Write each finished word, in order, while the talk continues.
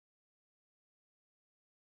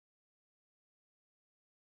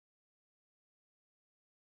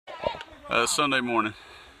Sunday morning.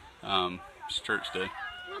 It's church day.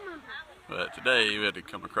 But today we had to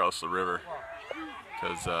come across the river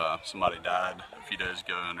because somebody died a few days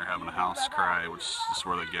ago and they're having a house cry, which is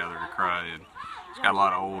where they gather to cry. And it's got a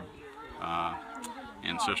lot of old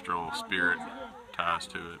ancestral spirit ties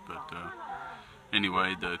to it. But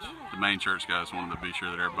anyway, the main church guys wanted to be sure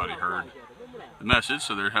that everybody heard the message,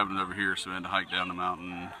 so they're having it over here. So we had to hike down the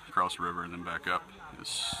mountain, across the river, and then back up.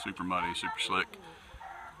 It's super muddy, super slick.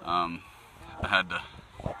 I had to,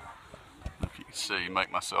 if you can see,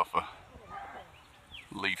 make myself a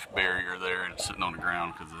leaf barrier there and sitting on the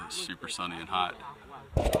ground because it's super sunny and hot.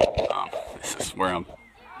 This is where I'm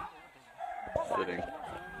sitting.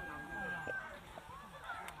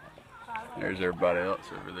 There's everybody else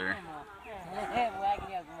over there.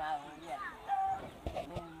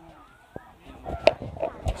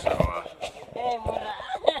 So, anyway,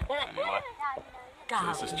 so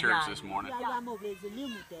this is church this morning. So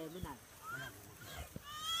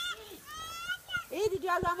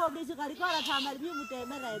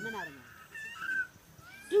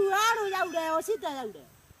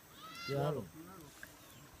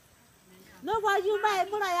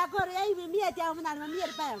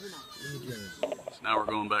now we're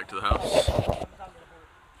going back to the house.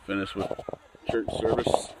 Finish with church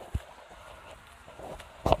service.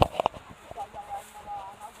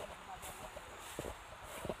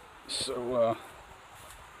 So,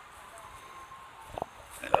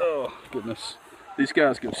 oh goodness. These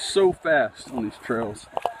guys go so fast on these trails.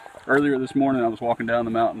 Earlier this morning I was walking down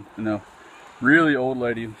the mountain and a really old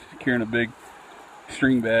lady carrying a big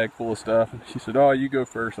string bag full of stuff. And she said, "Oh, you go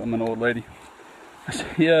first, I'm an old lady." I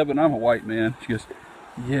said, "Yeah, but I'm a white man." She goes,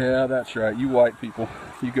 "Yeah, that's right, you white people,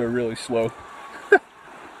 you go really slow."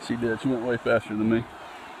 She did, she went way faster than me.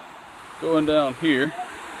 Going down here.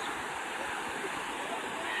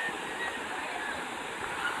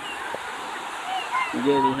 We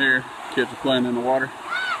go over here, kids are playing in the water.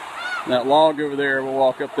 That log over there, we'll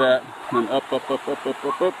walk up that, and then up,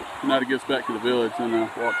 and now it gets back to the village, and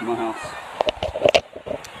walk to my house.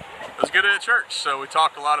 It was good at church, so we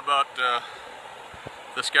talked a lot about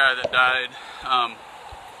this guy that died.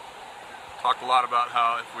 Talked a lot about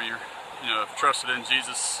how if we, have trusted in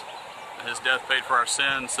Jesus, His death paid for our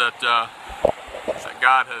sins, that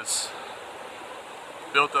God has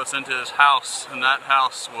built us into His house, and that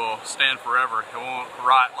house will stand forever. It won't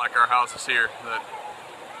rot like our houses here. That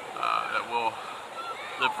we'll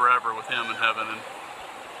live forever with Him in heaven. And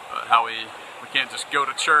how we can't just go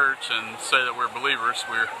to church and say that we're believers.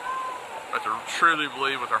 We have to truly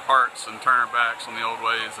believe with our hearts and turn our backs on the old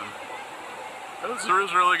ways. And it was a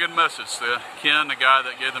really good message. Ken, the guy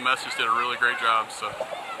that gave the message, did a really great job. So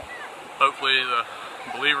hopefully the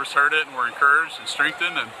believers heard it and were encouraged and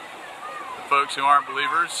strengthened. And folks who aren't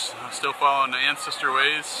believers, still following the ancestor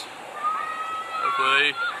ways,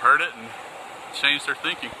 hopefully they heard it and changed their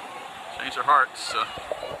thinking, changed their hearts. So.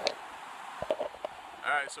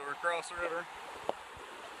 Alright, so we're across the river,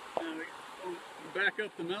 and we back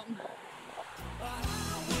up the mountain.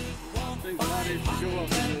 Things a lot easier to go up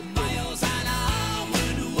than this.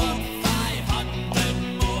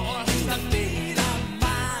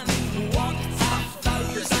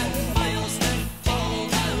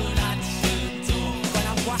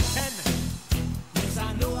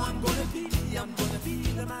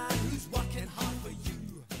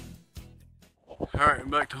 Alright,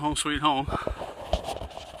 back to home sweet home.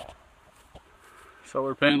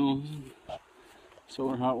 Solar panels,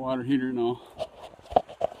 solar hot water heater and all.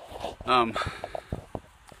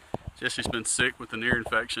 Jesse's been sick with an ear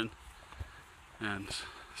infection and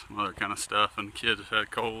some other kind of stuff, and the kids have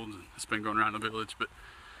had colds, and it's been going around the village. But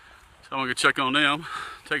so I'm gonna go check on them,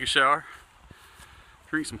 take a shower,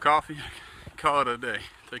 drink some coffee, call it a day.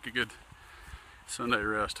 Take a good Sunday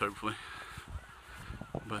rest, hopefully.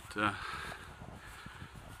 But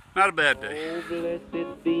not a bad day. Oh,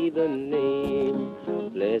 blessed be the name,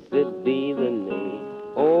 blessed be the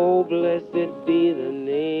name, oh, blessed be the name.